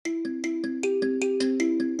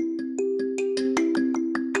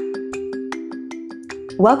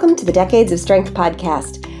Welcome to the Decades of Strength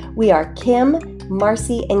podcast. We are Kim,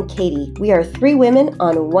 Marcy, and Katie. We are three women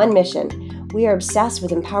on one mission. We are obsessed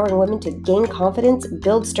with empowering women to gain confidence,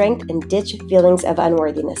 build strength, and ditch feelings of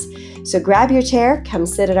unworthiness. So grab your chair, come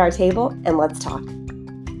sit at our table, and let's talk.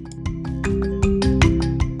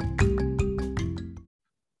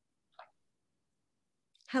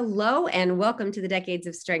 Hello and welcome to the Decades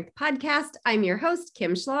of Strength podcast. I'm your host,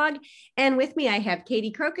 Kim Schlag, and with me I have Katie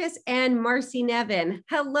Crocus and Marcy Nevin.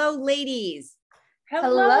 Hello, ladies.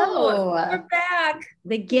 Hello. We're back.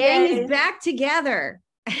 The gang is back together.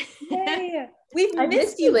 Yay. I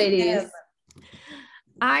missed you, ladies.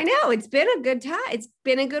 I know. It's been a good time. It's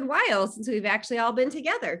been a good while since we've actually all been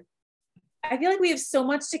together. I feel like we have so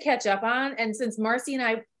much to catch up on. And since Marcy and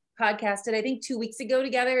I podcasted, I think 2 weeks ago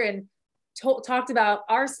together and talked about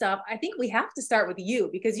our stuff, I think we have to start with you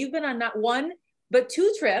because you've been on not one, but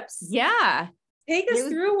two trips. Yeah. Take us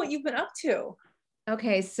through what you've been up to.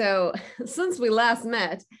 Okay. So since we last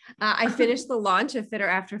met, I finished the launch of Fitter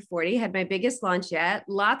After 40, had my biggest launch yet.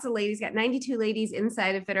 Lots of ladies, got 92 ladies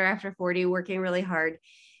inside of Fitter After 40, working really hard.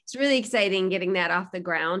 It's really exciting getting that off the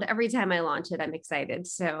ground. Every time I launch it, I'm excited.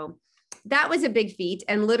 So that was a big feat.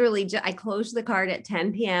 And literally I closed the card at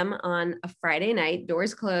 10 p.m. on a Friday night,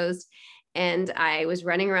 doors closed. And I was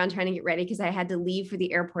running around trying to get ready because I had to leave for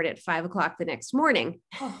the airport at 5 o'clock the next morning.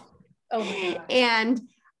 Oh my gosh. And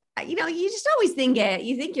you know, you just always think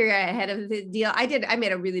you think you're ahead of the deal. I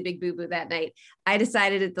made a really big boo-boo that night. I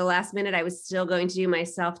decided at the last minute, I was still going to do my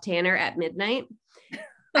self-tanner at midnight.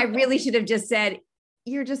 I really should have just said,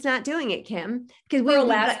 you're just not doing it, Kim. Because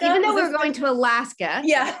even though we were going to Alaska,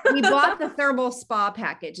 we bought the thermal spa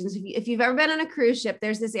package. And so if you've ever been on a cruise ship,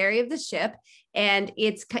 there's this area of the ship and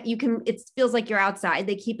it feels like you're outside.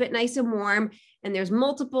 They keep it nice and warm. And there's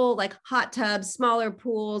multiple like hot tubs, smaller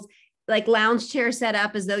pools, like lounge chair set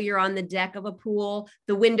up as though you're on the deck of a pool,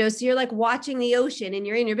 the windows. So you're like watching the ocean and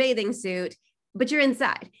you're in your bathing suit, but you're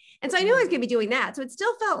inside. And so I knew I was going to be doing that. So it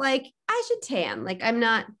still felt like I should tan. Like I'm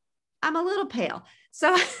a little pale.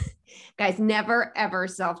 So guys, never, ever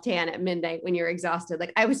self-tan at midnight when you're exhausted.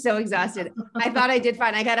 Like I was so exhausted. I thought I did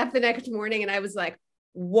fine. I got up the next morning and I was like,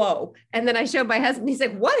 whoa. And then I showed my husband, he's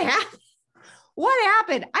like, what happened? What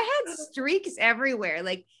happened? I had streaks everywhere.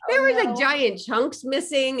 Like there were like giant chunks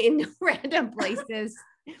missing in random places.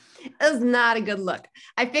 It was not a good look.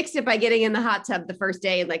 I fixed it by getting in the hot tub the first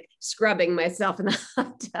day and like scrubbing myself in the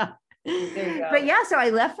hot tub. There you go. But yeah, so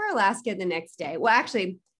I left for Alaska the next day. Well,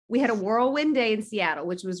 actually, we had a whirlwind day in Seattle,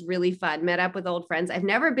 which was really fun. Met up with old friends. I've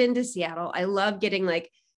never been to Seattle. I love getting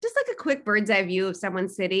just a quick bird's eye view of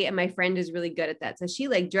someone's city. And my friend is really good at that. So she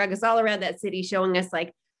drug us all around that city, showing us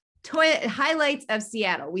highlights of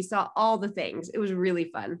Seattle. We saw all the things. It was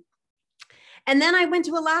really fun. And then I went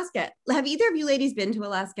to Alaska. Have either of you ladies been to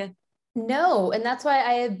Alaska? No. And that's why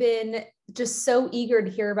I have been just so eager to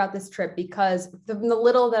hear about this trip because from the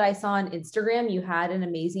little that I saw on Instagram, you had an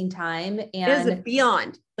amazing time. And it was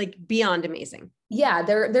beyond amazing. Yeah.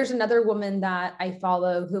 There's another woman that I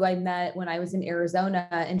follow who I met when I was in Arizona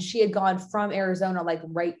and she had gone from Arizona,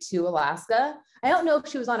 right to Alaska. I don't know if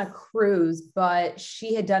she was on a cruise, but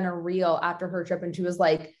she had done a reel after her trip and she was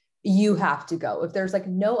like, you have to go. If there's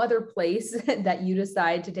no other place that you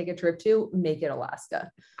decide to take a trip to, make it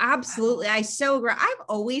Alaska. Absolutely. I so agree. I've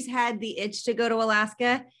always had the itch to go to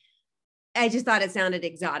Alaska. I just thought it sounded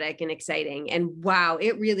exotic and exciting. And wow,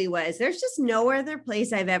 it really was. There's just no other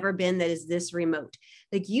place I've ever been that is this remote.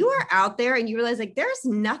 You are out there and you realize there's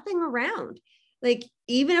nothing around.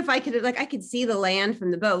 Even if I could see the land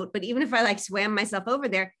from the boat, but even if I swam myself over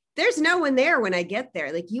there, there's no one there when I get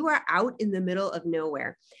there. You are out in the middle of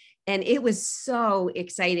nowhere. And it was so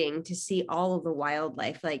exciting to see all of the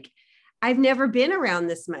wildlife. I've never been around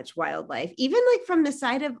this much wildlife, even from the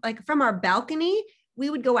side of from our balcony,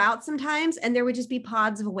 we would go out sometimes and there would just be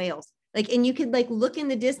pods of whales. And you could look in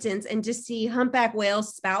the distance and just see humpback whale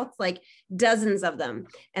spouts, dozens of them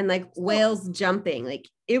and whales jumping.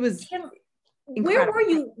 It was Where were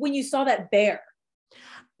you when you saw that bear?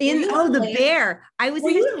 The bear. Were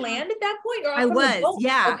you in land at that point? Or I was.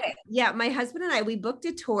 Yeah. Okay. Yeah. My husband and I, we booked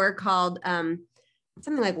a tour called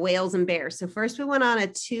something like Whales and Bears. So first we went on a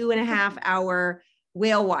 2.5 hour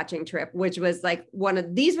whale watching trip, which was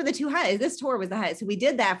these were the two highlights. This tour was the highlight. So we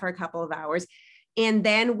did that for a couple of hours. And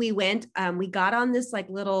then we went, we got on this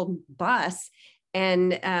little bus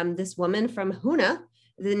and this woman from Hoonah,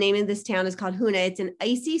 the name of this town is called Hoonah. It's an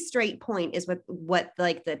icy straight point is what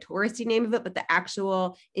the touristy name of it, but the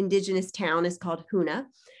actual indigenous town is called Hoonah.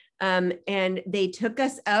 And they took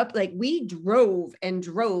us up, we drove and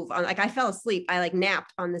drove on, I fell asleep. I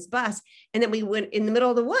napped on this bus and then we went in the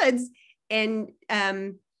middle of the woods and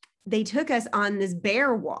they took us on this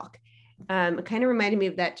bear walk. It kind of reminded me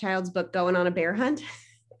of that child's book, Going on a Bear Hunt.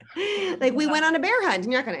 Like we went on a bear hunt,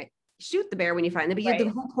 and you're not going to shoot the bear when you find them, but the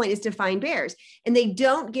whole point is to find bears, and they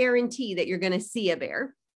don't guarantee that you're going to see a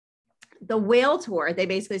bear. The whale tour, they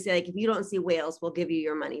basically say, like, if you don't see whales, we'll give you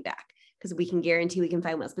your money back because we can guarantee we can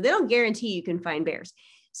find whales, but they don't guarantee you can find bears.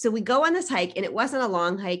 So we go on this hike, and it wasn't a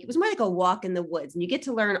long hike. It was more like a walk in the woods, and you get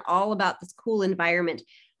to learn all about this cool environment,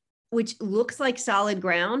 which looks like solid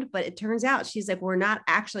ground, but it turns out, she's like, we're not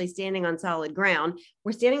actually standing on solid ground.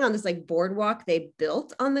 We're standing on this like boardwalk they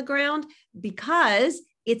built on the ground because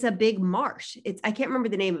it's a big marsh. I can't remember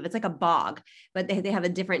the name of it. It's like a bog, but they have a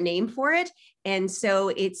different name for it. And so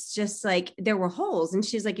it's just like, there were holes. And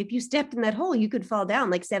she's like, if you stepped in that hole, you could fall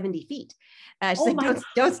down like 70 feet. She's like,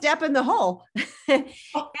 don't step in the hole. And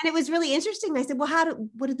it was really interesting. I said, well,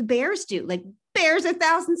 what did the bears do? Like, bears are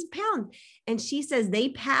thousands of pounds. And she says they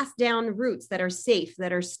pass down roots that are safe,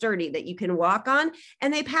 that are sturdy, that you can walk on.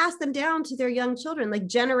 And they pass them down to their young children, like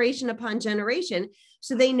generation upon generation.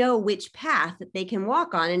 So they know which path that they can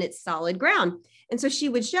walk on, and it's solid ground. And so she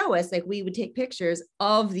would show us, like, we would take pictures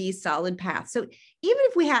of these solid paths. So even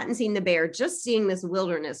if we hadn't seen the bear, just seeing this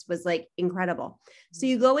wilderness was like incredible. So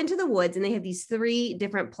you go into the woods, and they have these 3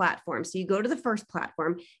 different platforms. So you go to the first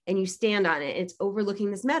platform and you stand on it. It's overlooking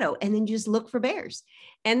this meadow, and then you just look for bears.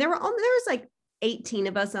 And there was like 18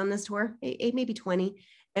 of us on this tour, maybe 20.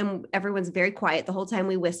 And everyone's very quiet the whole time.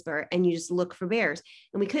 We whisper, and you just look for bears.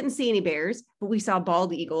 And we couldn't see any bears, but we saw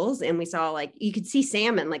bald eagles, and we saw, like, you could see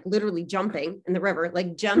salmon, like literally jumping in the river,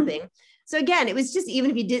 like jumping. So again, it was just, even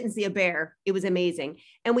if you didn't see a bear, it was amazing.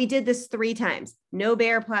 And we did this 3 times. No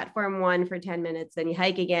bear, platform 1 for 10 minutes. Then you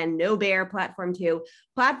hike again, no bear, platform 2,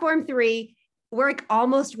 platform 3. We're like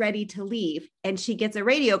almost ready to leave. And she gets a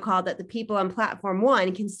radio call that the people on platform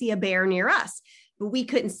 1 can see a bear near us. But we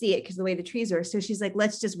couldn't see it because of the way the trees are. So she's like,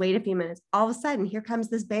 let's just wait a few minutes. All of a sudden, here comes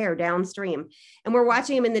this bear downstream. And we're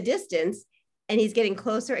watching him in the distance, and he's getting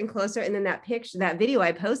closer and closer. And then that video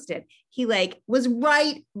I posted, he like was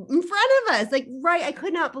right in front of us, like right. I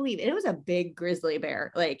could not believe it. It was a big grizzly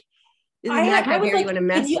bear. Like, this is not kind of bear you want to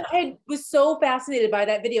mess with. I was so fascinated by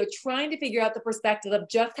that video, trying to figure out the perspective of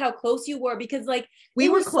just how close you were, because like we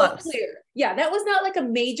were close. So clear. Yeah, that was not like a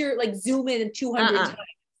major like zoom in 200 times.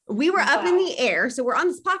 We were up in the air, so we're on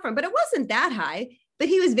this platform, but it wasn't that high. But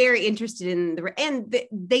he was very interested in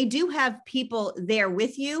they do have people there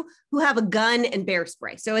with you who have a gun and bear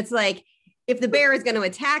spray. So it's like, if the bear is going to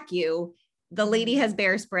attack you, the lady has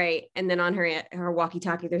bear spray, and then on her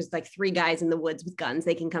walkie-talkie, there's like 3 guys in the woods with guns.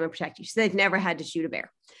 They can come and protect you. So they've never had to shoot a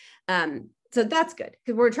bear. So that's good,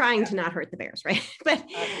 because we're trying to not hurt the bears, right?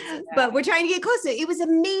 But we're trying to get closer. It was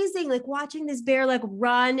amazing, like watching this bear like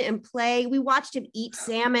run and play. We watched him eat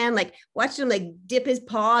salmon, like watched him like dip his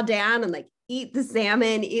paw down and like eat the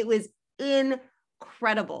salmon. It was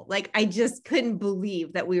incredible. Like, I just couldn't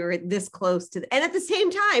believe that we were this close to and at the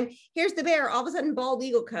same time, here's the bear. All of a sudden, bald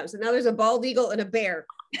eagle comes, and now there's a bald eagle and a bear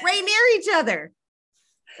right near each other.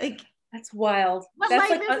 Like, that's wild.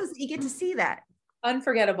 That's life is you get to see that.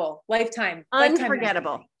 Unforgettable. Lifetime.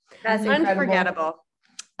 Unforgettable. That's unforgettable.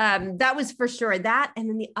 That was for sure. That, and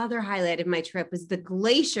then the other highlight of my trip was the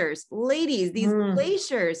glaciers. Ladies, these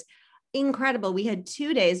glaciers, incredible. We had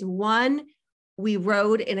 2 days. One, we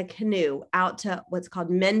rode in a canoe out to what's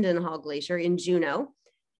called Mendenhall Glacier in Juneau.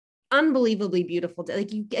 Unbelievably beautiful.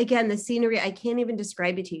 Like, you, again, the scenery, I can't even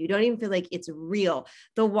describe it to you. You don't even feel like it's real.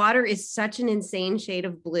 The water is such an insane shade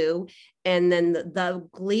of blue. And then the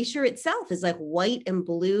glacier itself is like white and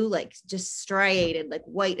blue, like just striated, like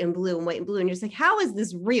white and blue and white and blue. And you're just like, how is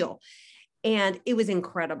this real? And it was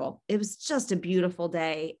incredible. It was just a beautiful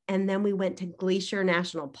day. And then we went to Glacier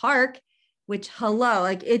National Park, which,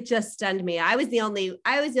 like, it just stunned me. I was the only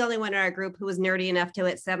one in our group who was nerdy enough to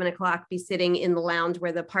at 7:00 be sitting in the lounge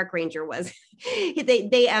where the park ranger was.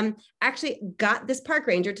 they actually got this park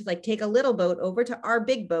ranger to like take a little boat over to our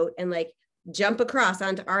big boat and like jump across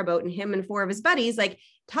onto our boat, and him and 4 of his buddies like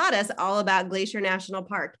taught us all about Glacier National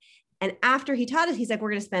Park. And after he taught us, he's like, we're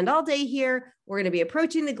going to spend all day here. We're going to be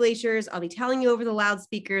approaching the glaciers. I'll be telling you over the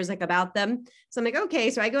loudspeakers like about them. So I'm like, okay.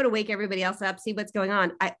 So I go to wake everybody else up, see what's going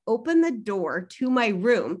on. I open the door to my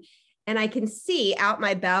room, and I can see out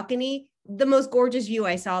my balcony the most gorgeous view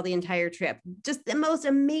I saw the entire trip. Just the most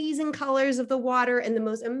amazing colors of the water and the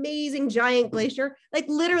most amazing giant glacier, like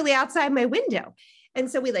literally outside my window. And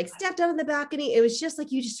so we like stepped out on the balcony. It was just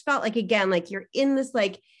like, you just felt like, again, like you're in this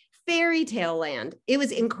like fairy tale land. It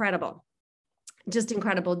was incredible. Just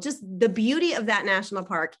incredible. Just the beauty of that national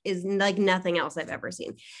park is like nothing else I've ever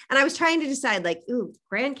seen. And I was trying to decide like, ooh,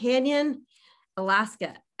 Grand Canyon,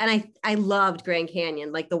 Alaska. And I loved Grand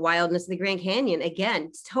Canyon, like the wildness of the Grand Canyon. Again,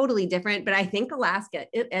 it's totally different, but I think Alaska,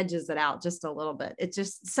 it edges it out just a little bit. It's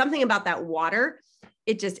just something about that water.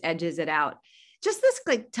 It just edges it out. Just this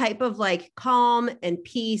like type of like calm and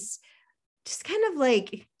peace, just kind of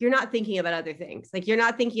like, you're not thinking about other things. Like you're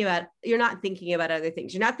not thinking about other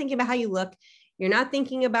things. You're not thinking about how you look. You're not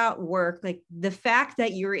thinking about work. Like the fact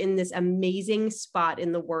that you're in this amazing spot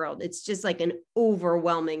in the world, it's just like an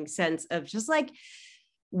overwhelming sense of just like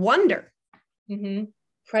wonder. Mm-hmm.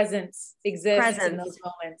 Presence exists in those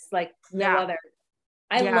moments like no other.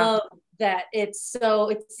 I love that it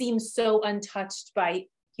seems so untouched by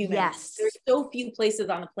humans. Yes. There's so few places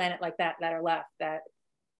on the planet like that are left that,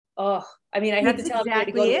 I mean, I had to tell everybody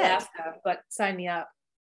to go to Alaska, but sign me up.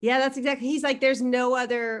 Yeah, that's exactly. He's like, there's no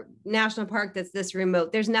other national park that's this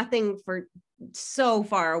remote. There's nothing for so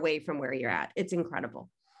far away from where you're at. It's incredible.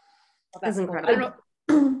 Well, that's incredible.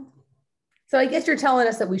 So I guess you're telling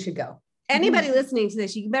us that we should go. Anybody listening to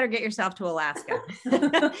this, you better get yourself to Alaska.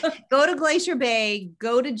 Go to Glacier Bay,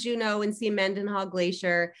 go to Juneau and see Mendenhall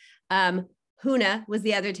Glacier. Hoonah was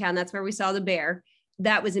the other town. That's where we saw the bear.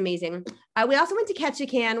 That was amazing. We also went to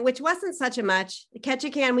Ketchikan, which wasn't such a much.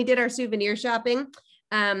 Ketchikan, we did our souvenir shopping.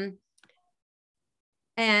 And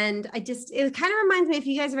it kind of reminds me, if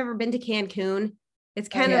you guys have ever been to Cancun, it's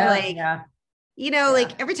kind of like,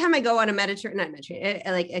 like every time I go on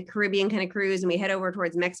like a Caribbean kind of cruise and we head over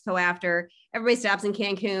towards Mexico after, everybody stops in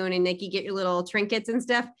Cancun and like you get your little trinkets and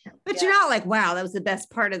stuff, but you're not like, wow, that was the best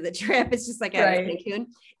part of the trip. It's just like, Cancun.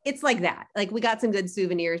 It's like that. Like we got some good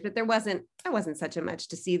souvenirs, but there wasn't such a much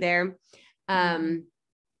to see there. And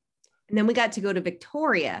then we got to go to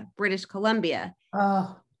Victoria, British Columbia.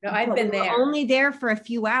 Oh, no, I've been there. Only there for a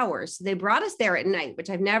few hours. So they brought us there at night, which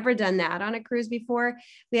I've never done that on a cruise before.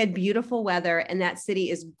 We had beautiful weather and that city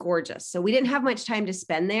is gorgeous. So we didn't have much time to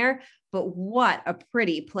spend there, but what a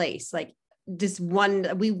pretty place. Like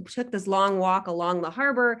we took this long walk along the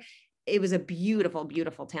harbor. It was a beautiful,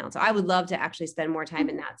 beautiful town. So I would love to actually spend more time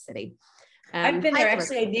in that city. I've been there.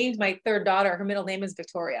 Actually, I named my third daughter. Her middle name is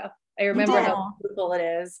Victoria. I remember how beautiful it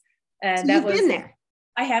is. And so you've been there.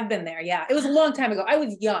 I have been there. Yeah. It was a long time ago. I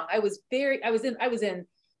was young. I was in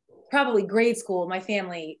probably grade school. My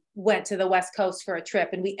family went to the West Coast for a trip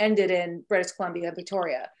and we ended in British Columbia,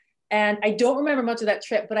 Victoria. And I don't remember much of that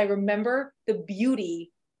trip, but I remember the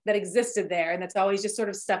beauty that existed there. And that's always just sort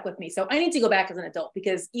of stuck with me. So I need to go back as an adult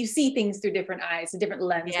because you see things through different eyes, a different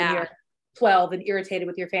lens when you're 12 and irritated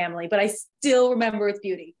with your family, but I still remember its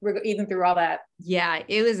beauty even through all that. Yeah,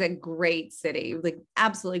 it was a great city, like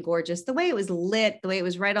absolutely gorgeous. The way it was lit, the way it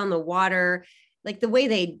was right on the water, like the way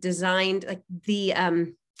they designed like the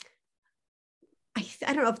I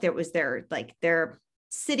don't know if there was their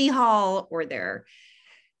city hall or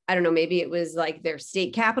I don't know, maybe it was like their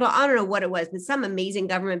state capitol. I don't know what it was, but some amazing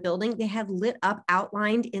government building they had lit up,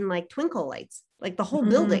 outlined in like twinkle lights, like the whole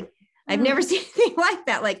building. I've never seen anything like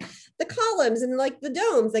that. Like the columns and like the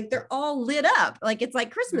domes, like they're all lit up. Like it's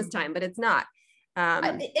like Christmas time, but it's not.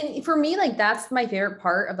 And for me, like that's my favorite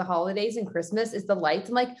part of the holidays and Christmas is the lights.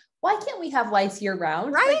 I'm like, why can't we have lights year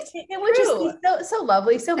round? Right? Like, it would just be so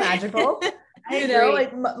lovely, so magical.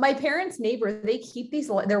 Like my parents' neighbor, they keep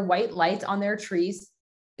their white lights on their trees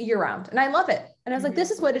year round. And I love it. And I was like, this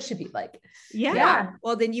is what it should be like. Yeah.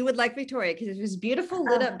 Well, then you would like Victoria because it was beautiful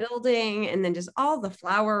lit up building. And then just all the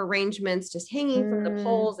flower arrangements just hanging from the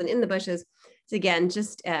poles and in the bushes. So again,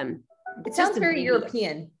 just, it sounds very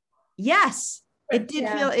European. Yes. It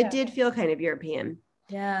did feel kind of European.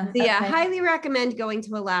 Yeah. So highly recommend going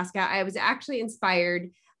to Alaska. I was actually inspired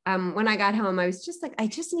when I got home. I was just like, I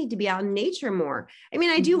just need to be out in nature more. I mean,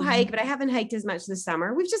 I do hike, but I haven't hiked as much this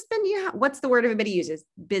summer. We've just been, what's the word everybody uses?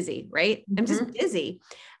 Busy, right? I'm just busy.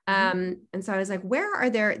 And so I was like,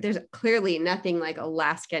 there's clearly nothing like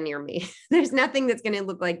Alaska near me. There's nothing that's going to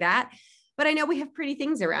look like that. But I know we have pretty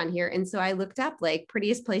things around here. And so I looked up like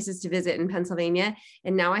prettiest places to visit in Pennsylvania.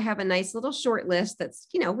 And now I have a nice little short list that's,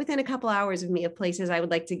 within a couple hours of me of places I would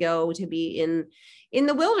like to go to be in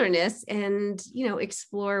the wilderness and,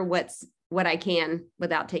 explore what I can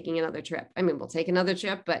without taking another trip. I mean, we'll take another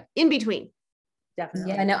trip, but in between.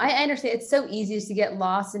 Definitely. Yeah, no, I understand. It's so easy to get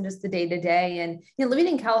lost in just the day to day. And, living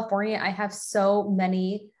in California, I have so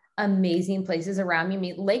many amazing places around me. I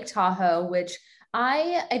mean, Lake Tahoe, which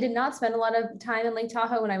I did not spend a lot of time in Lake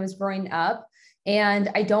Tahoe when I was growing up, and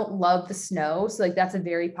I don't love the snow. So like, that's a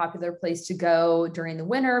very popular place to go during the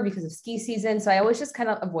winter because of ski season. So I always just kind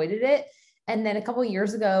of avoided it. And then a couple of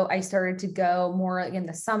years ago, I started to go more in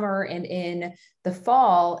the summer and in the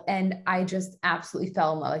fall. And I just absolutely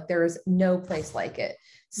fell in love. Like there is no place like it.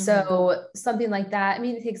 So something like that, I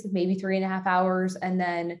mean, it takes maybe 3.5 hours. And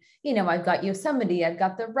then, I've got Yosemite, I've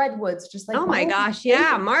got the redwoods, just like, oh my gosh.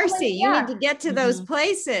 Yeah. Marcy, like, you need to get to those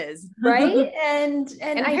places. Right. And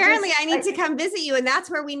apparently I need to come visit you, and that's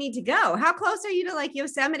where we need to go. How close are you to like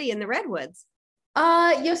Yosemite and the redwoods?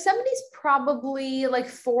 Yosemite's probably like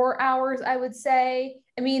 4 hours, I would say.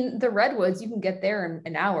 I mean, the redwoods, you can get there in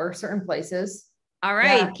an hour, certain places. All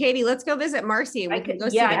right, Katie, let's go visit Marcy. We can go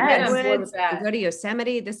see the redwoods and go to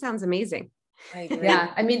Yosemite. This sounds amazing.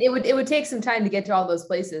 Yeah. I mean, it would take some time to get to all those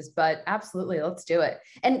places, but absolutely, let's do it.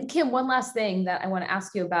 And Kim, one last thing that I want to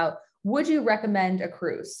ask you about, would you recommend a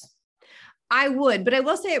cruise? I would, but I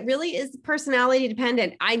will say it really is personality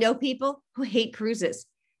dependent. I know people who hate cruises.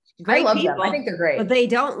 Great people. Them. I think they're great. But they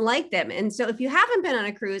don't like them. And so if you haven't been on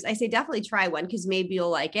a cruise, I say definitely try one because maybe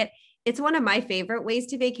you'll like it. It's one of my favorite ways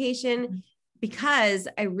to vacation because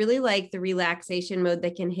I really like the relaxation mode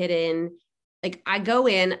that can hit in. Like I go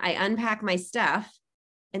in, I unpack my stuff,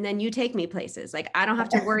 and then you take me places. Like I don't have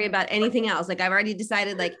to worry about anything else. Like I've already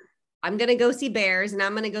decided, like I'm going to go see bears and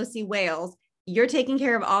I'm going to go see whales. You're taking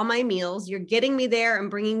care of all my meals. You're getting me there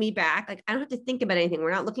and bringing me back. Like I don't have to think about anything.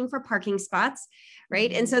 We're not looking for parking spots.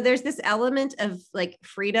 Right. And so there's this element of like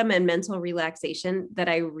freedom and mental relaxation that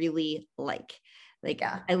I really like.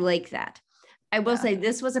 I like that. I will say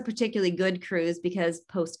this was a particularly good cruise because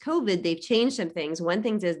post-COVID, they've changed some things. One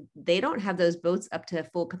thing is they don't have those boats up to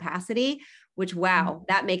full capacity, which, wow,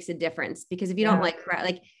 that makes a difference because if you don't like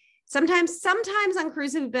sometimes on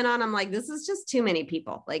cruises we've been on, I'm like, this is just too many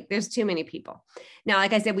people. Like there's too many people. Now,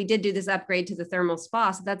 like I said, we did do this upgrade to the thermal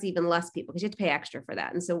spa. So that's even less people because you have to pay extra for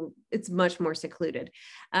that. And so it's much more secluded.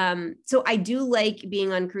 So I do like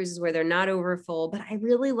being on cruises where they're not over full, but I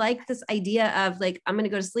really like this idea of like, I'm going to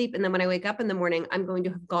go to sleep. And then when I wake up in the morning, I'm going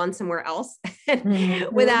to have gone somewhere else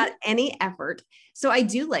without any effort. So I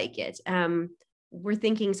do like it. We're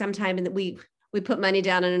thinking sometime in that we put money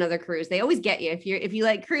down on another cruise. They always get you. If you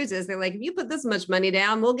like cruises, they're like, if you put this much money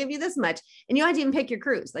down, we'll give you this much. And you don't have to even pick your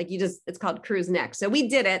cruise. Like it's called Cruise Next. So we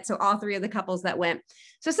did it. So all three of the couples that went.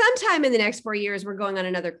 So sometime in the next 4 years, we're going on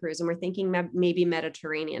another cruise and we're thinking maybe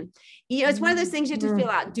Mediterranean. It's one of those things you have to feel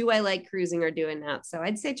out. Do I like cruising or doing that? So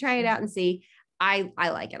I'd say try it out and see. I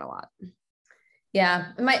like it a lot. Yeah.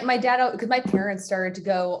 My dad, because my parents started to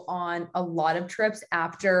go on a lot of trips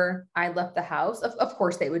after I left the house. Of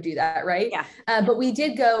course they would do that. Right. Yeah. But we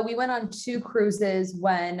went on 2 cruises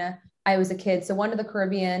when I was a kid. So one to the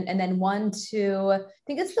Caribbean and then one to, I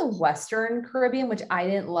think it's the Western Caribbean, which I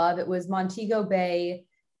didn't love. It was Montego Bay,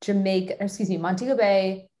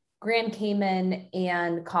 Grand Cayman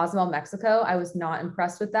and Cozumel, Mexico. I was not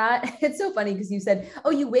impressed with that. It's so funny because you said,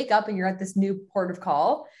 oh, you wake up and you're at this new port of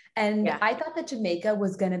call. And I thought that Jamaica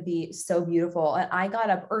was going to be so beautiful. And I got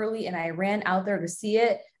up early and I ran out there to see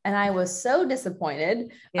it. And I was so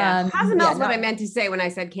disappointed. Yeah. Cozumel's what I meant to say when I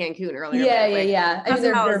said Cancun earlier. Yeah.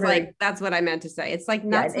 Cozumel is like, that's what I meant to say. It's like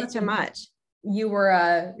not such a much. You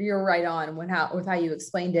were right on with how you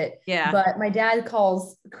explained it. Yeah. But my dad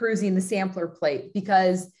calls cruising the sampler plate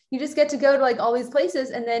because you just get to go to like all these places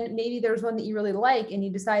and then maybe there's one that you really like and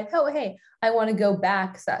you decide, oh, hey, I want to go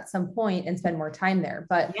back at some point and spend more time there.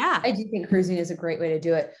 But I do think cruising is a great way to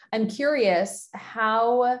do it. I'm curious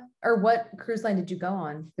what cruise line did you go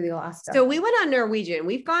on for the Alaska? So we went on Norwegian.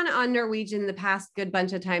 We've gone on Norwegian the past good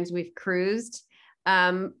bunch of times we've cruised.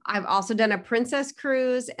 I've also done a princess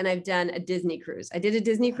cruise and I've done a Disney cruise. I did a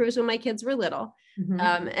Disney cruise when my kids were little.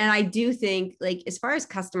 And I do think like, as far as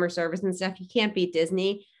customer service and stuff, you can't beat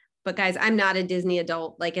Disney, but guys, I'm not a Disney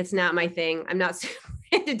adult. Like it's not my thing. I'm not super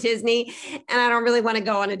into Disney and I don't really want to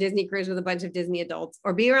go on a Disney cruise with a bunch of Disney adults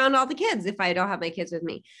or be around all the kids. If I don't have my kids with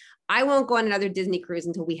me, I won't go on another Disney cruise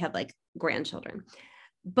until we have like grandchildren.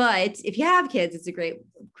 But if you have kids, it's a great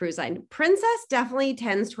cruise line. Princess definitely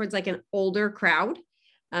tends towards like an older crowd.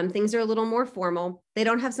 Things are a little more formal. They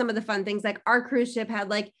don't have some of the fun things like our cruise ship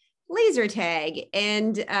had like laser tag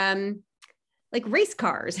and like race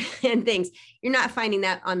cars and things. You're not finding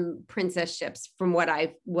that on princess ships from what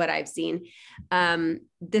I've seen.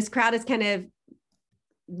 This crowd is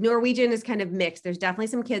Norwegian is kind of mixed. There's definitely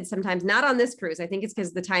some kids sometimes, not on this cruise. I think it's because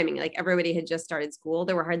of the timing. Like everybody had just started school.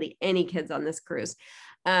 There were hardly any kids on this cruise.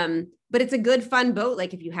 But it's a good, fun boat.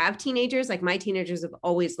 Like if you have teenagers, like my teenagers have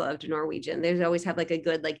always loved Norwegian. They always have like a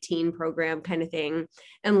good, like teen program kind of thing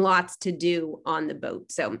and lots to do on the boat.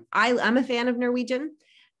 So I'm a fan of Norwegian.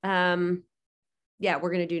 We're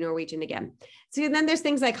going to do Norwegian again. So then there's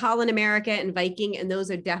things like Holland America and Viking, and those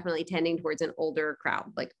are definitely tending towards an older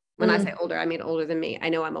crowd, like When I say older, I mean older than me. I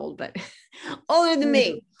know I'm old, but older than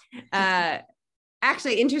me.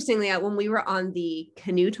 Actually, interestingly, when we were on the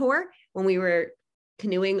canoe tour, when we were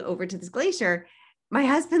canoeing over to this glacier, my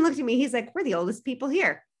husband looked at me. He's like, we're the oldest people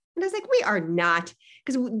here. And I was like, we are not.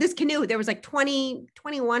 Because this canoe, there was like 20,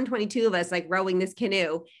 21, 22 of us like rowing this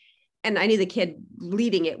canoe. And I knew the kid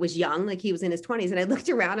leading it was young, like he was in his 20s. And I looked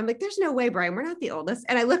around, I'm like, there's no way, Brian, we're not the oldest.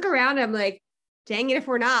 And I look around, I'm like, dang it, if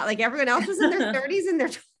we're not, like everyone else was in their 30s and their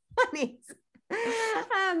 20s.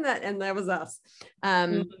 And that was us.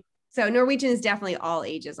 So Norwegian is definitely all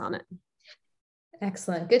ages on it.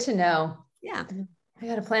 Excellent. Good to know. Yeah. I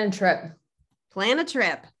got to plan a trip. Plan a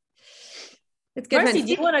trip. It's good. Marcy,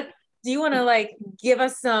 do you want to like give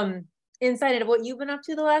us some insight into what you've been up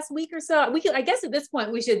to the last week or so? I guess at this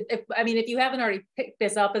point we should, if you haven't already picked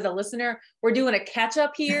this up as a listener, we're doing a catch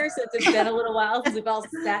up here since it's been a little while since we've all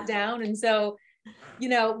sat down. And so,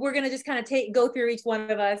 we're going to just kind of go through each one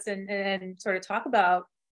of us and sort of talk about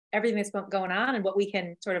everything that's going on and what we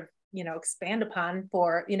can sort of, expand upon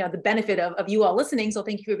for, the benefit of you all listening. So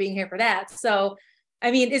thank you for being here for that. So,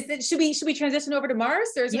 should we transition over to Mars?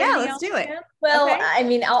 Or is there let's do it. Well,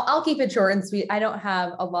 okay. I'll keep it short and sweet. I don't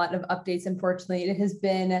have a lot of updates, unfortunately. It has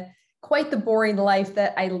been quite the boring life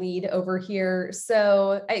that I lead over here.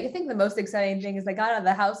 So I think the most exciting thing is I got out of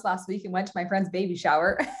the house last week and went to my friend's baby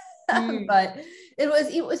shower. But it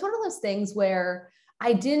was one of those things where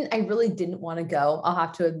I really didn't want to go, I'll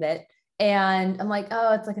have to admit. And I'm like,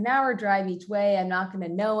 oh, it's like an hour drive each way. I'm not going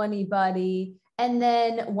to know anybody. And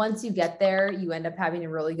then once you get there, you end up having a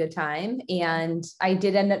really good time. And I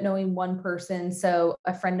did end up knowing one person. So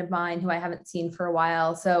a friend of mine who I haven't seen for a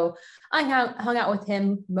while. So I hung out with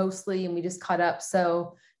him mostly and we just caught up.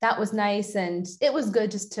 So that was nice. And it was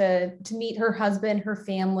good just to meet her husband, her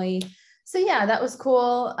family. So yeah, that was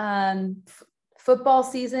cool. Football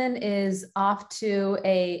season is off to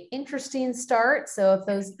a interesting start. So if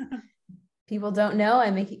those people don't know,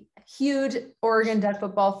 I'm a huge Oregon Duck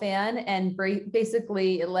football fan, and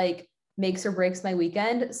basically it like makes or breaks my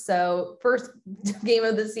weekend. So first game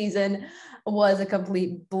of the season was a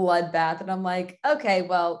complete bloodbath. And I'm like, okay,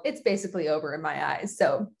 well, it's basically over in my eyes.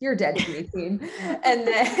 So you're dead to me, team. And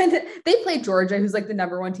then they played Georgia, who's like the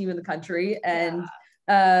 #1 team in the country. And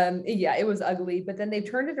it was ugly, but then they've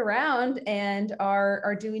turned it around and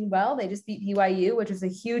are doing well. They just beat BYU, which was a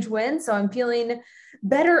huge win. So I'm feeling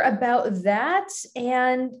better about that.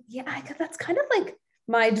 And yeah, that's kind of like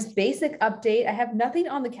my just basic update. I have nothing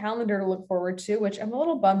on the calendar to look forward to, which I'm a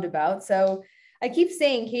little bummed about. So I keep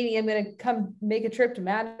saying, Katie, I'm going to come make a trip to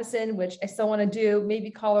Madison, which I still want to do, maybe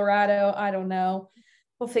Colorado. I don't know.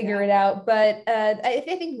 We'll figure it out. But I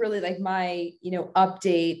think really like my,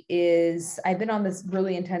 update is I've been on this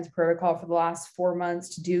really intense protocol for the last 4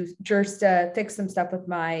 months to do just fix some stuff with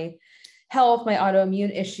my health, my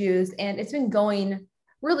autoimmune issues. And it's been going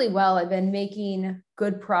really well. I've been making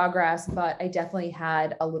good progress, but I definitely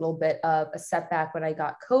had a little bit of a setback when I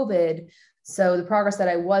got COVID. So the progress that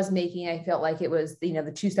I was making, I felt like it was,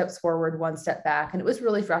 the 2 steps forward, 1 step back. And it was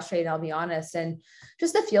really frustrating, I'll be honest. And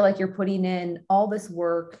just to feel like you're putting in all this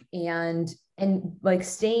work and like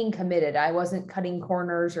staying committed. I wasn't cutting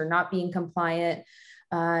corners or not being compliant.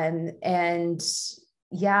 And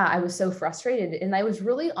yeah, I was so frustrated and I was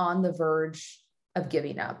really on the verge of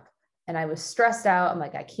giving up. And I was stressed out. I'm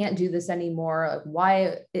like, I can't do this anymore. Like,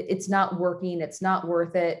 why it's not working. It's not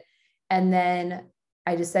worth it. And then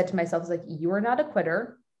I just said to myself, like, you are not a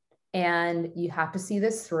quitter and you have to see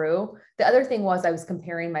this through. The other thing was I was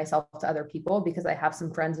comparing myself to other people because I have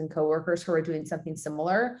some friends and coworkers who are doing something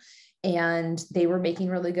similar and they were making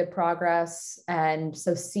really good progress. And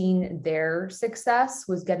so seeing their success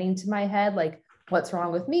was getting to my head, like, what's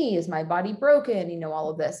wrong with me? Is my body broken? All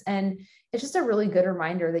of this. And it's just a really good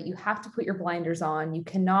reminder that you have to put your blinders on. You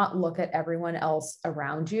cannot look at everyone else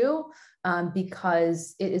around you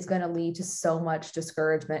because it is going to lead to so much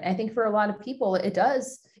discouragement. I think for a lot of people, it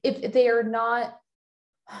does. If they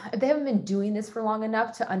haven't been doing this for long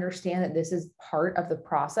enough to understand that this is part of the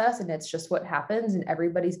process and it's just what happens and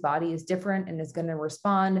everybody's body is different and is going to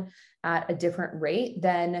respond at a different rate,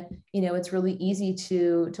 then, it's really easy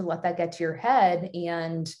to let that get to your head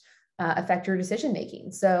and affect your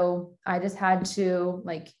decision-making. So I just had to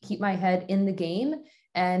keep my head in the game.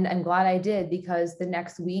 And I'm glad I did because the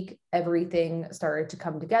next week, everything started to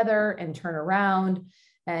come together and turn around.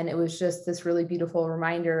 And it was just this really beautiful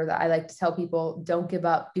reminder that I like to tell people, don't give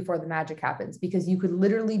up before the magic happens, because you could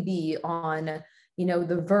literally be on,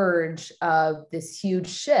 the verge of this huge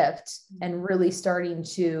shift and really starting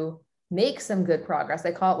to make some good progress.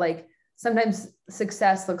 I call it sometimes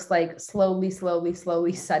success looks like slowly,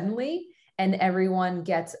 suddenly, and everyone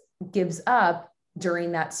gives up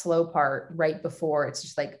during that slow part right before. It's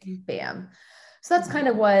just like, bam. So that's kind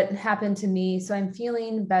of what happened to me. So I'm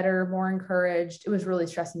feeling better, more encouraged. It was really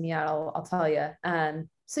stressing me out, I'll tell you.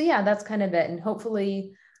 So yeah, that's kind of it. And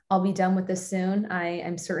hopefully I'll be done with this soon.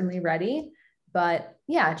 I'm certainly ready, but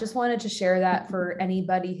yeah, just wanted to share that for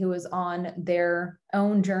anybody who is on their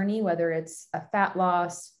own journey, whether it's a fat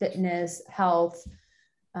loss, fitness, health,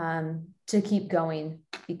 to keep going,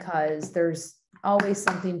 because there's always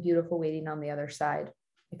something beautiful waiting on the other side.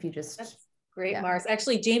 If you just That's great, yeah. Mars.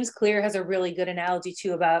 Actually, James Clear has a really good analogy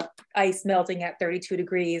too about ice melting at 32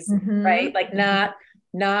 degrees, right? Like not,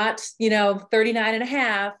 39 and a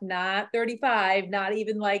half, not 35, not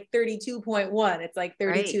even like 32.1. It's like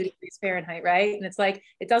 32 degrees Fahrenheit, right? And it's like,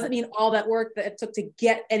 it doesn't mean all that work that it took to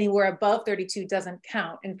get anywhere above 32 doesn't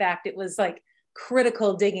count. In fact, it was like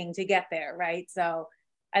critical digging to get there, right? So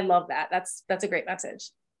I love that. That's a great message.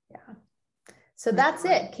 Yeah. So that's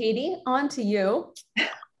it, Katie, on to you.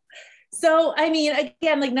 So, I mean,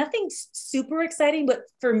 again, like nothing super exciting, but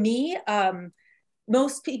for me,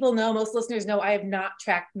 most listeners know I have not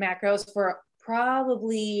tracked macros for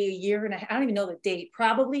probably a year and a half. I don't even know the date,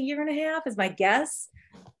 probably a year and a half is my guess.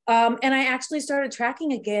 And I actually started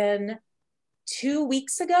tracking again 2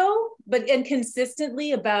 weeks ago, and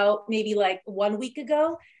consistently about maybe like 1 week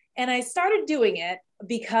ago. And I started doing it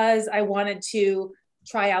because I wanted to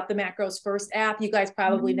try out the Macros First app. You guys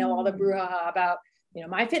probably know all the brouhaha about,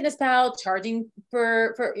 MyFitnessPal charging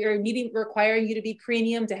for your requiring you to be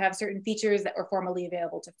premium to have certain features that were formerly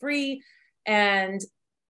available to free. And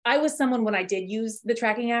I was someone, when I did use the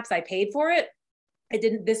tracking apps, I paid for it.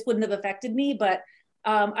 This wouldn't have affected me, but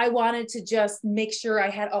I wanted to just make sure I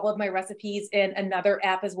had all of my recipes in another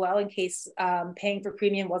app as well, in case paying for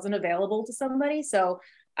premium wasn't available to somebody. So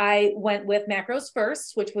I went with Macros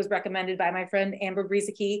First, which was recommended by my friend Amber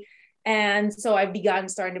Brieseke. And so I've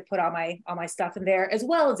starting to put all my stuff in there, as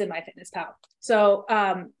well as in MyFitnessPal. So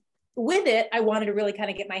with it, I wanted to really kind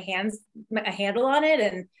of get a handle on it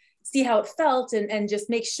and see how it felt, and just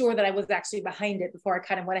make sure that I was actually behind it before I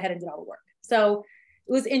kind of went ahead and did all the work. So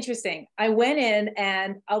it was interesting. I went in,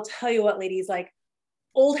 and I'll tell you what, ladies, like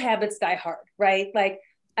old habits die hard, right? Like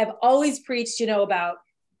I've always preached, about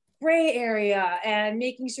gray area and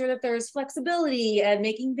making sure that there's flexibility and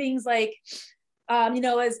making things like,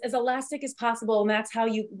 as elastic as possible. And that's how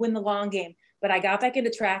you win the long game. But I got back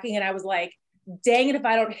into tracking, and I was like, dang it, if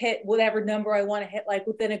I don't hit whatever number I want to hit, like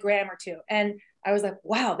within a gram or two. And I was like,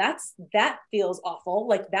 wow, that feels awful.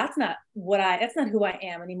 Like, that's not who I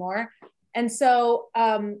am anymore. And so,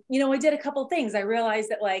 I did a couple of things. I realized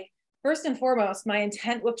that, like, first and foremost, my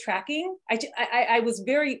intent with tracking, I was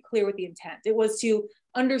very clear with the intent. It was to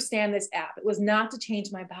understand this app. It was not to change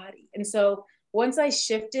my body. And so once I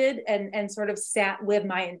shifted and sort of sat with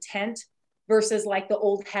my intent versus like the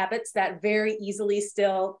old habits that very easily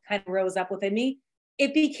still kind of rose up within me,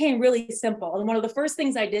 it became really simple. And one of the first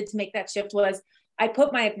things I did to make that shift was I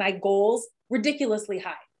put my goals ridiculously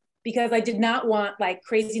high, because I did not want like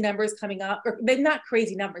crazy numbers coming up, or not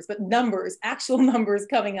crazy numbers, but actual numbers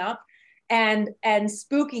coming up and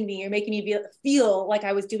spooking me or making me feel like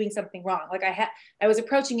I was doing something wrong. Like I was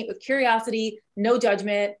approaching it with curiosity, no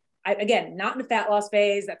judgment. Again, not in a fat loss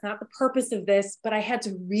phase. That's not the purpose of this, but I had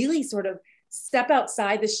to really sort of step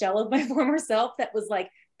outside the shell of my former self that was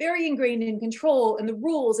like very ingrained in control and the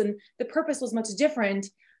rules, and the purpose was much different,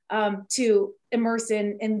 to immerse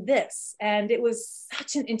in this. And it was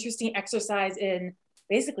such an interesting exercise in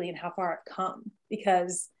how far I've come,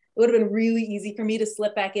 because it would have been really easy for me to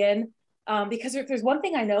slip back in. Because if there's one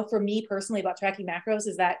thing I know for me personally about tracking macros,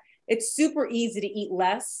 is that it's super easy to eat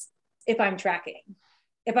less if I'm tracking.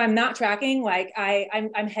 If I'm not tracking, like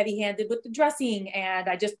I'm heavy-handed with the dressing, and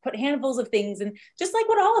I just put handfuls of things, and just like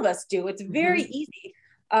what all of us do, it's very easy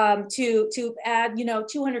to add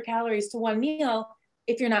 200 calories to one meal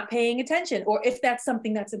if you're not paying attention, or if that's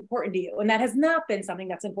something that's important to you. And that has not been something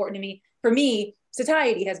that's important to me. For me,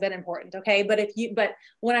 satiety has been important. Okay. But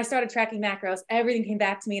when I started tracking macros, everything came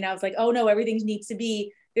back to me, and I was like, oh no, everything needs to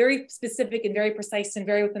be very specific and very precise and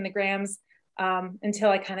very within the grams.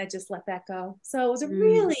 Until I kind of just let that go. So it was a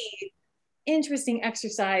really interesting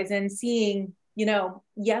exercise in seeing,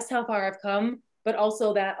 yes, how far I've come, but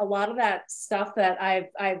also that a lot of that stuff that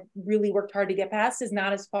I've really worked hard to get past is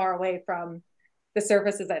not as far away from the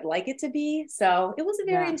surface as I'd like it to be. So it was a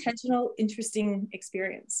very intentional, interesting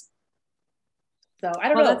experience. So I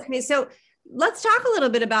don't know. That's amazing. So let's talk a little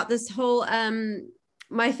bit about this whole,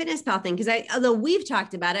 MyFitnessPal thing, because although we've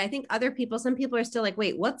talked about it, I think some people are still like,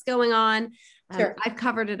 wait, what's going on? Sure. I've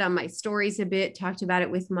covered it on my stories a bit, talked about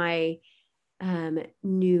it with my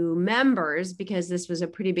new members because this was a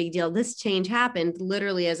pretty big deal. This change happened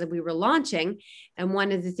literally as we were launching. And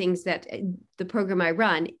one of the things that the program I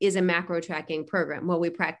run is a macro tracking program. Well,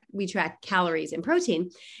 we track calories and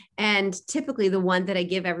protein. And typically the one that I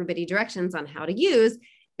give everybody directions on how to use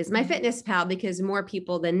is MyFitnessPal, because more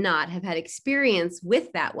people than not have had experience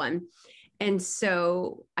with that one. And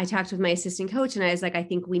so I talked with my assistant coach and I was like, I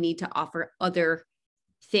think we need to offer other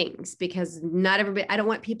things, because not everybody, I don't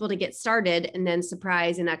want people to get started and then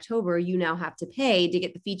surprise in October, you now have to pay to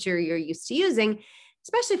get the feature you're used to using,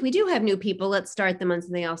 especially if we do have new people, let's start them on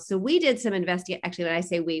something else. So we did some investigate. Actually, when I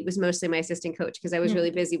say we, it was mostly my assistant coach because I was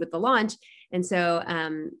really busy with the launch. And so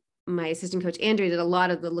my assistant coach, Andrew, did a lot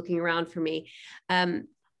of the looking around for me.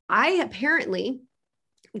 I apparently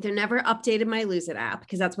either never updated my Lose It app,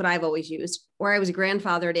 because that's what I've always used, or I was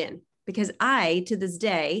grandfathered in, because I, to this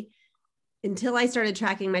day, until I started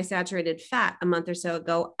tracking my saturated fat a month or so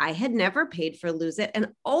ago, I had never paid for Lose It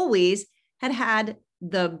and always had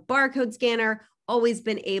the barcode scanner, always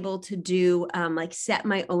been able to do like set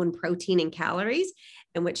my own protein and calories.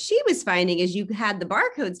 And what she was finding is you had the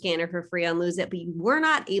barcode scanner for free on Lose It, but you were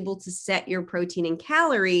not able to set your protein and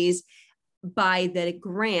calories by the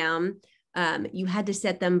gram. You had to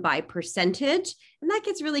set them by percentage, and that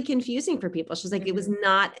gets really confusing for people. She's like, it was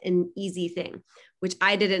not an easy thing, which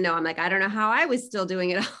I didn't know. I'm like, I don't know how I was still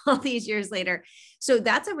doing it all these years later. So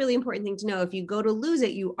that's a really important thing to know. If you go to Lose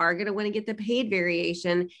It, you are going to want to get the paid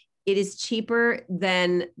variation. It is cheaper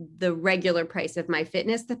than the regular price of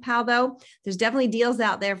MyFitnessPal, though. There's definitely deals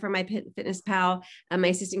out there for MyFitnessPal. My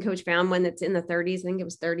assistant coach found one that's in the 30s. I think it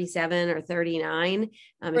was 37 or 39.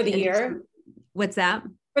 For the year? What's that?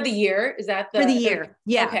 For the year? Is that for the year?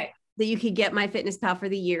 Yeah. Okay. That you could get MyFitnessPal for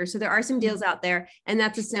the year. So there are some deals out there, and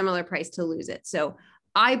that's a similar price to Lose It. So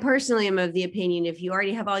I personally am of the opinion, if you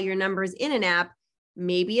already have all your numbers in an app,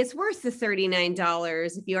 maybe it's worth the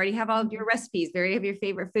 $39. If you already have all of your recipes, if you already have your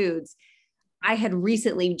favorite foods. I had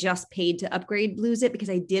recently just paid to upgrade Lose It because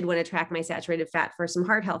I did want to track my saturated fat for some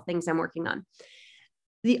heart health things I'm working on.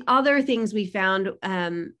 The other things we found,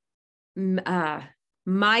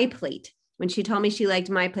 MyPlate. When she told me she liked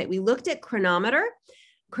MyPlate, we looked at Cronometer.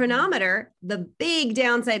 Cronometer, the big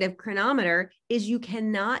downside of Cronometer is you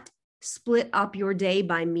cannot split up your day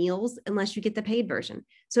by meals unless you get the paid version.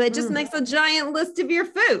 So it just makes a giant list of your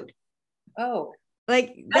food. Oh,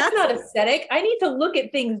 like that's not aesthetic. I need to look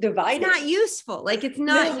at things divided. It's not useful. Like it's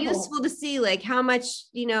not useful to see like how much,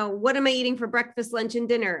 what am I eating for breakfast, lunch, and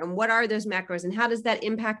dinner? And what are those macros? And how does that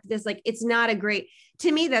impact this? Like, it's not a great,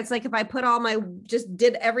 to me, that's like if I put all my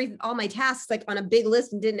tasks like on a big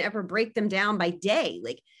list and didn't ever break them down by day.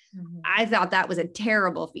 Like I thought that was a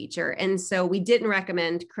terrible feature. And so we didn't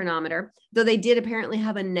recommend Cronometer, though they did apparently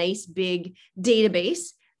have a nice big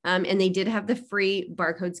database. And they did have the free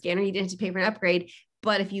barcode scanner. You didn't have to pay for an upgrade,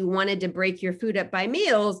 but if you wanted to break your food up by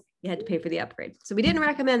meals, you had to pay for the upgrade. So we didn't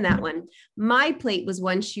recommend that one. MyPlate was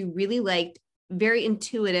one she really liked, very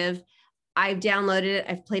intuitive. I've downloaded it.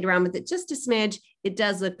 I've played around with it just a smidge. It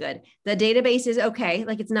does look good. The database is okay.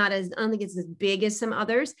 Like I don't think it's as big as some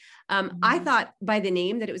others. I thought by the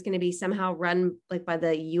name that it was going to be somehow run like by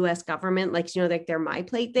the US government, like their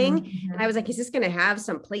MyPlate thing. And I was like, is this going to have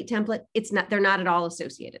some plate template? It's not, they're not at all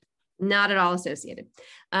associated. Not at all associated.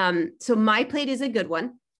 So MyPlate is a good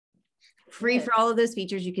one. Free for all of those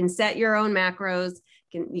features. You can set your own macros.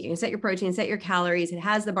 You can set your protein, set your calories. It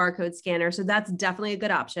has the barcode scanner. So that's definitely a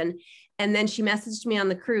good option. And then she messaged me on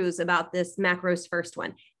the cruise about this Macros First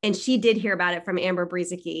one. And she did hear about it from Amber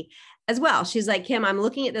Brezicki as well. She's like, Kim, I'm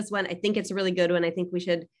looking at this one. I think it's a really good one. I think we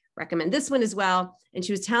should recommend this one as well. And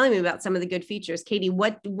she was telling me about some of the good features. Katie,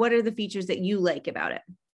 what are the features that you like about it?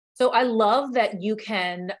 So I love that you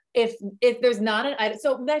can, if there's not an item,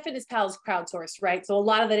 so MyFitnessPal is crowdsourced, right? So a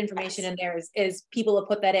lot of that information in there is people have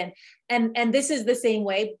put that in. And this is the same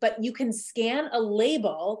way, but you can scan a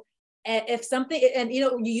label. And if something, and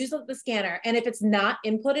you use the scanner, and if it's not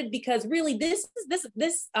inputted, because really this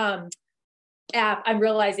app I'm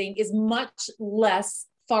realizing is much less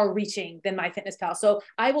far reaching than MyFitnessPal. So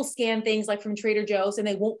I will scan things like from Trader Joe's and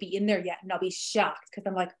they won't be in there yet. And I'll be shocked because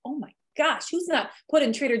I'm like, oh my gosh, who's not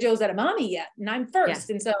putting Trader Joe's edamame yet? And I'm first.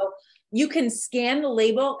 Yeah. And so you can scan the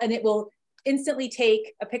label and it will instantly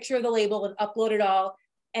take a picture of the label and upload it all.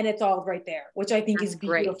 And it's all right there, which I think is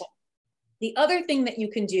beautiful. Great. The other thing that you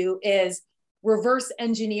can do is reverse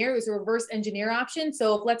engineer. Is a reverse engineer option.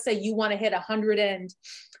 So if let's say you want to hit 100 and,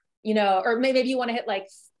 or maybe you want to hit like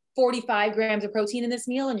 45 grams of protein in this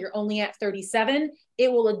meal and you're only at 37,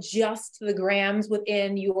 it will adjust the grams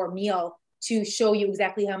within your meal to show you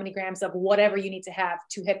exactly how many grams of whatever you need to have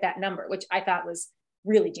to hit that number, which I thought was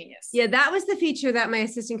really genius. Yeah, that was the feature that my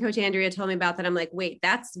assistant coach Andrea told me about, that I'm like, wait,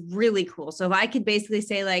 that's really cool. So if I could basically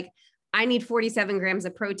say like, I need 47 grams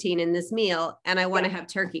of protein in this meal and I want to have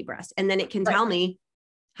turkey breast, and then it can tell me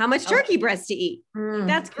how much turkey breast to eat.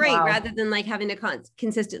 That's great. Wow. Rather than like having to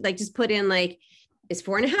consistent, like just put in like, is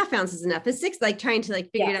 4.5 ounces enough? Is 6, like trying to like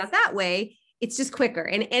figure it out that way. It's just quicker,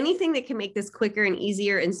 and anything that can make this quicker and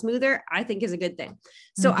easier and smoother, I think is a good thing.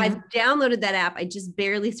 So I've downloaded that app. I just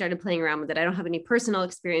barely started playing around with it. I don't have any personal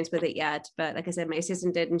experience with it yet, but like I said, my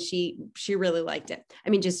assistant did, and she really liked it.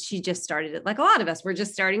 I mean, she just started it. Like a lot of us, we're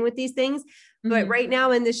just starting with these things. But right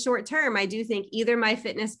now in this short term, I do think either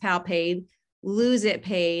MyFitnessPal paid, Lose It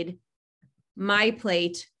paid,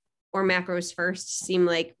 MyPlate, or Macros First seem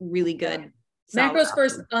like really good. Macros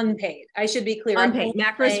First unpaid. I should be clear. Unpaid.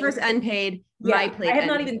 Macros First unpaid. MyPlate. I have unpaid.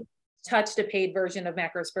 not even touched a paid version of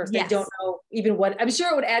Macros First. Yes. I don't know even what, I'm sure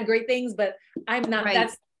it would add great things, but I'm not,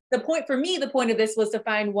 that's the point for me. The point of this was to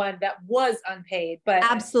find one that was unpaid, but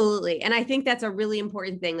absolutely. And I think that's a really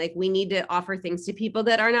important thing. Like we need to offer things to people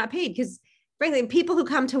that are not paid, because frankly, people who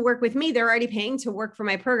come to work with me, they're already paying to work for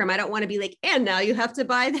my program. I don't want to be like, and now you have to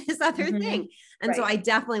buy this other thing. And so I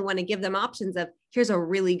definitely want to give them options of, here's a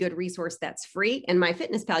really good resource that's free. And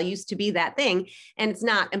MyFitnessPal used to be that thing, and it's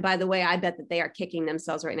not. And by the way, I bet that they are kicking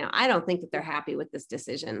themselves right now. I don't think that they're happy with this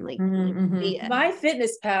decision. Like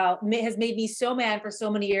MyFitnessPal has made me so mad for so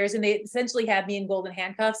many years. And they essentially had me in golden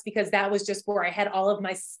handcuffs, because that was just where I had all of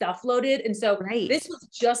my stuff loaded. And so this was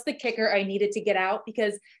just the kicker I needed to get out,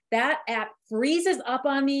 because that app freezes up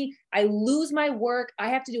on me. I lose my work. I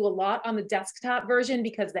have to do a lot on the desktop version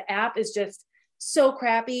because the app is just so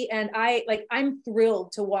crappy. And I'm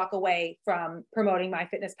thrilled to walk away from promoting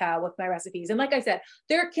MyFitnessPal with my recipes. And like I said,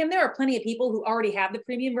 there are plenty of people who already have the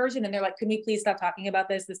premium version, and they're like, can we please stop talking about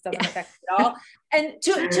this? This doesn't affect me at all. And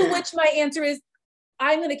to which my answer is,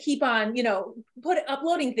 I'm going to keep on,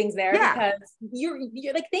 uploading things there because you're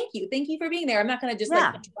like, thank you for being there. I'm not going to just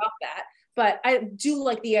like drop that, but I do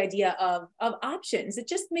like the idea of options. It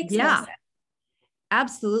just makes more sense.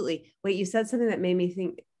 Absolutely. Wait, you said something that made me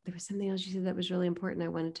think. There was something else you said that was really important. I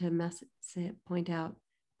wanted to point out.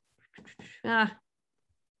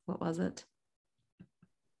 What was it?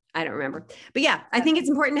 I don't remember. But yeah, I think it's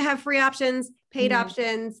important to have free options, paid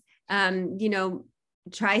options.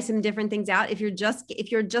 Try some different things out. If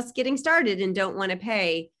you're just getting started and don't want to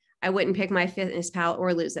pay, I wouldn't pick MyFitnessPal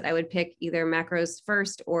or Lose It. I would pick either Macros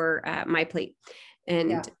First or MyPlate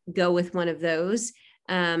and go with one of those.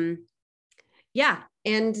 And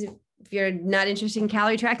if you're not interested in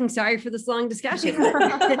calorie tracking, sorry for this long discussion.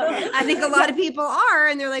 I think a lot of people are,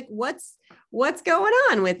 and they're like, what's going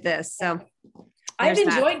on with this? So I've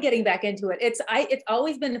enjoyed getting back into it. It's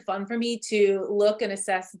always been fun for me to look and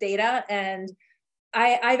assess data. And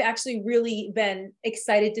I've actually really been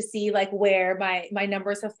excited to see like where my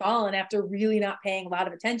numbers have fallen after really not paying a lot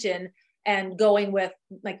of attention and going with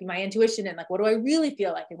like my intuition and like, what do I really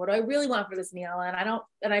feel like? And what do I really want for this meal? And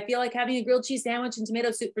I feel like having a grilled cheese sandwich and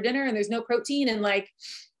tomato soup for dinner, and there's no protein, and like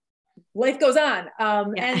life goes on.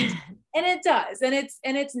 And it does. And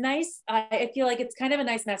it's nice. I feel like it's kind of a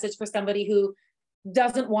nice message for somebody who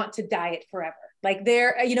doesn't want to diet forever. Like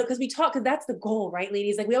cause we talk, cause that's the goal, right,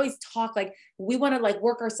 ladies? Like we always talk, like we want to like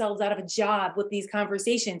work ourselves out of a job with these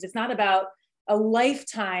conversations. It's not about a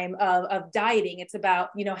lifetime of dieting. It's about,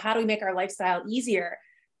 how do we make our lifestyle easier?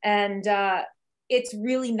 And it's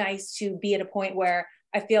really nice to be at a point where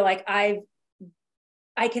I feel like I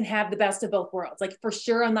can have the best of both worlds. Like for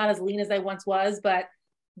sure, I'm not as lean as I once was, but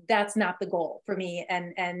that's not the goal for me.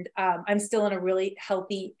 And I'm still in a really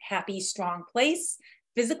healthy, happy, strong place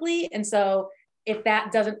physically. And so if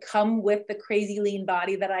that doesn't come with the crazy lean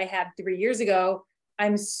body that I had 3 years ago,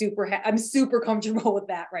 I'm super comfortable with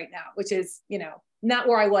that right now, which is, not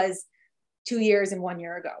where I was 2 years and 1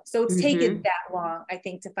 year ago. So it's taken that long, I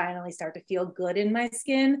think, to finally start to feel good in my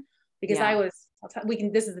skin, because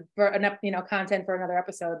this is content for another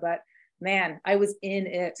episode, but man, I was in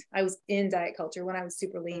it. I was in diet culture when I was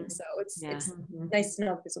super lean. So it's nice to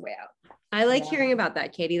know that there's a way out. I like hearing about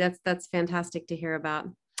that, Katie. That's fantastic to hear about.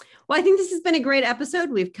 Well, I think this has been a great episode.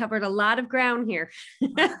 We've covered a lot of ground here.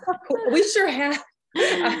 We sure have.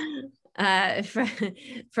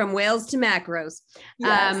 From whales to macros.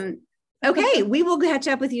 Yes. Okay, we will catch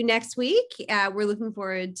up with you next week. We're looking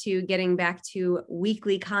forward to getting back to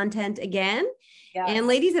weekly content again. Yes. And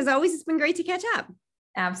ladies, as always, it's been great to catch up.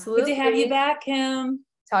 Absolutely. Good to have you back, Kim.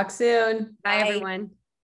 Talk soon. Bye everyone.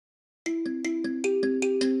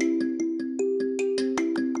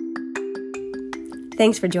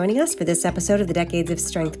 Thanks for joining us for this episode of the Decades of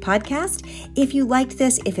Strength podcast. If you liked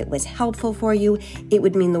this, if it was helpful for you, it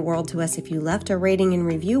would mean the world to us if you left a rating and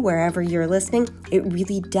review wherever you're listening. It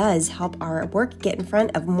really does help our work get in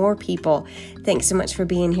front of more people. Thanks so much for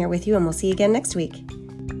being here with you, and we'll see you again next week.